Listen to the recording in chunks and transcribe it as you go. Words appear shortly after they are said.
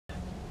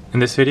In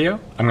this video,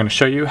 I'm going to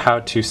show you how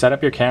to set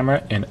up your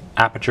camera in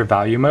Aperture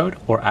Value Mode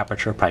or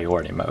Aperture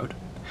Priority Mode.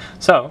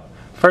 So,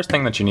 first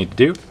thing that you need to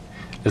do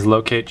is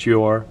locate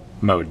your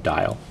mode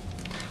dial.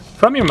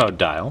 From your mode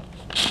dial,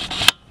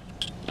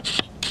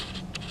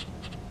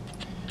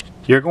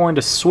 you're going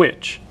to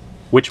switch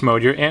which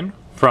mode you're in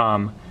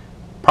from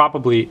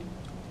probably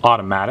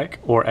automatic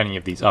or any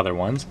of these other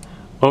ones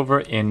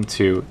over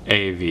into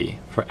AV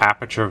for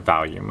Aperture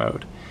Value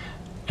Mode.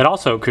 It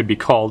also could be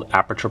called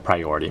Aperture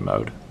Priority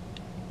Mode.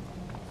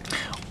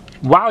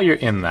 While you're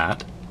in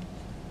that,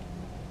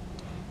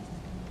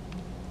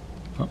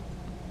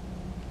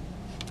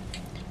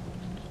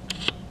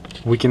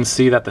 we can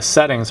see that the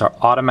settings are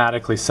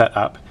automatically set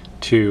up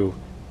to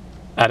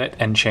edit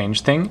and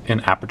change things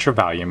in Aperture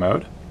Value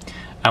Mode.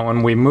 And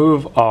when we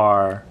move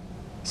our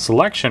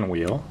selection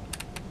wheel,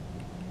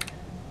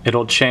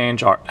 it'll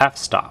change our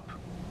f-stop,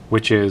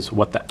 which is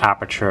what the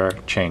aperture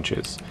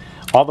changes,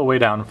 all the way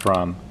down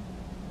from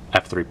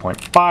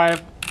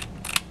f3.5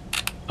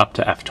 up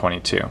to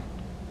f22.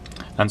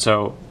 And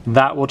so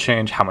that will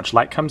change how much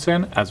light comes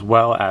in as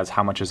well as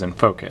how much is in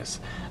focus.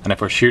 And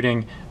if we're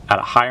shooting at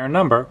a higher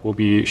number, we'll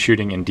be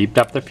shooting in deep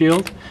depth of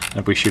field. And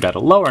if we shoot at a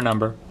lower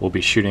number, we'll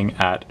be shooting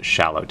at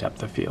shallow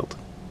depth of field.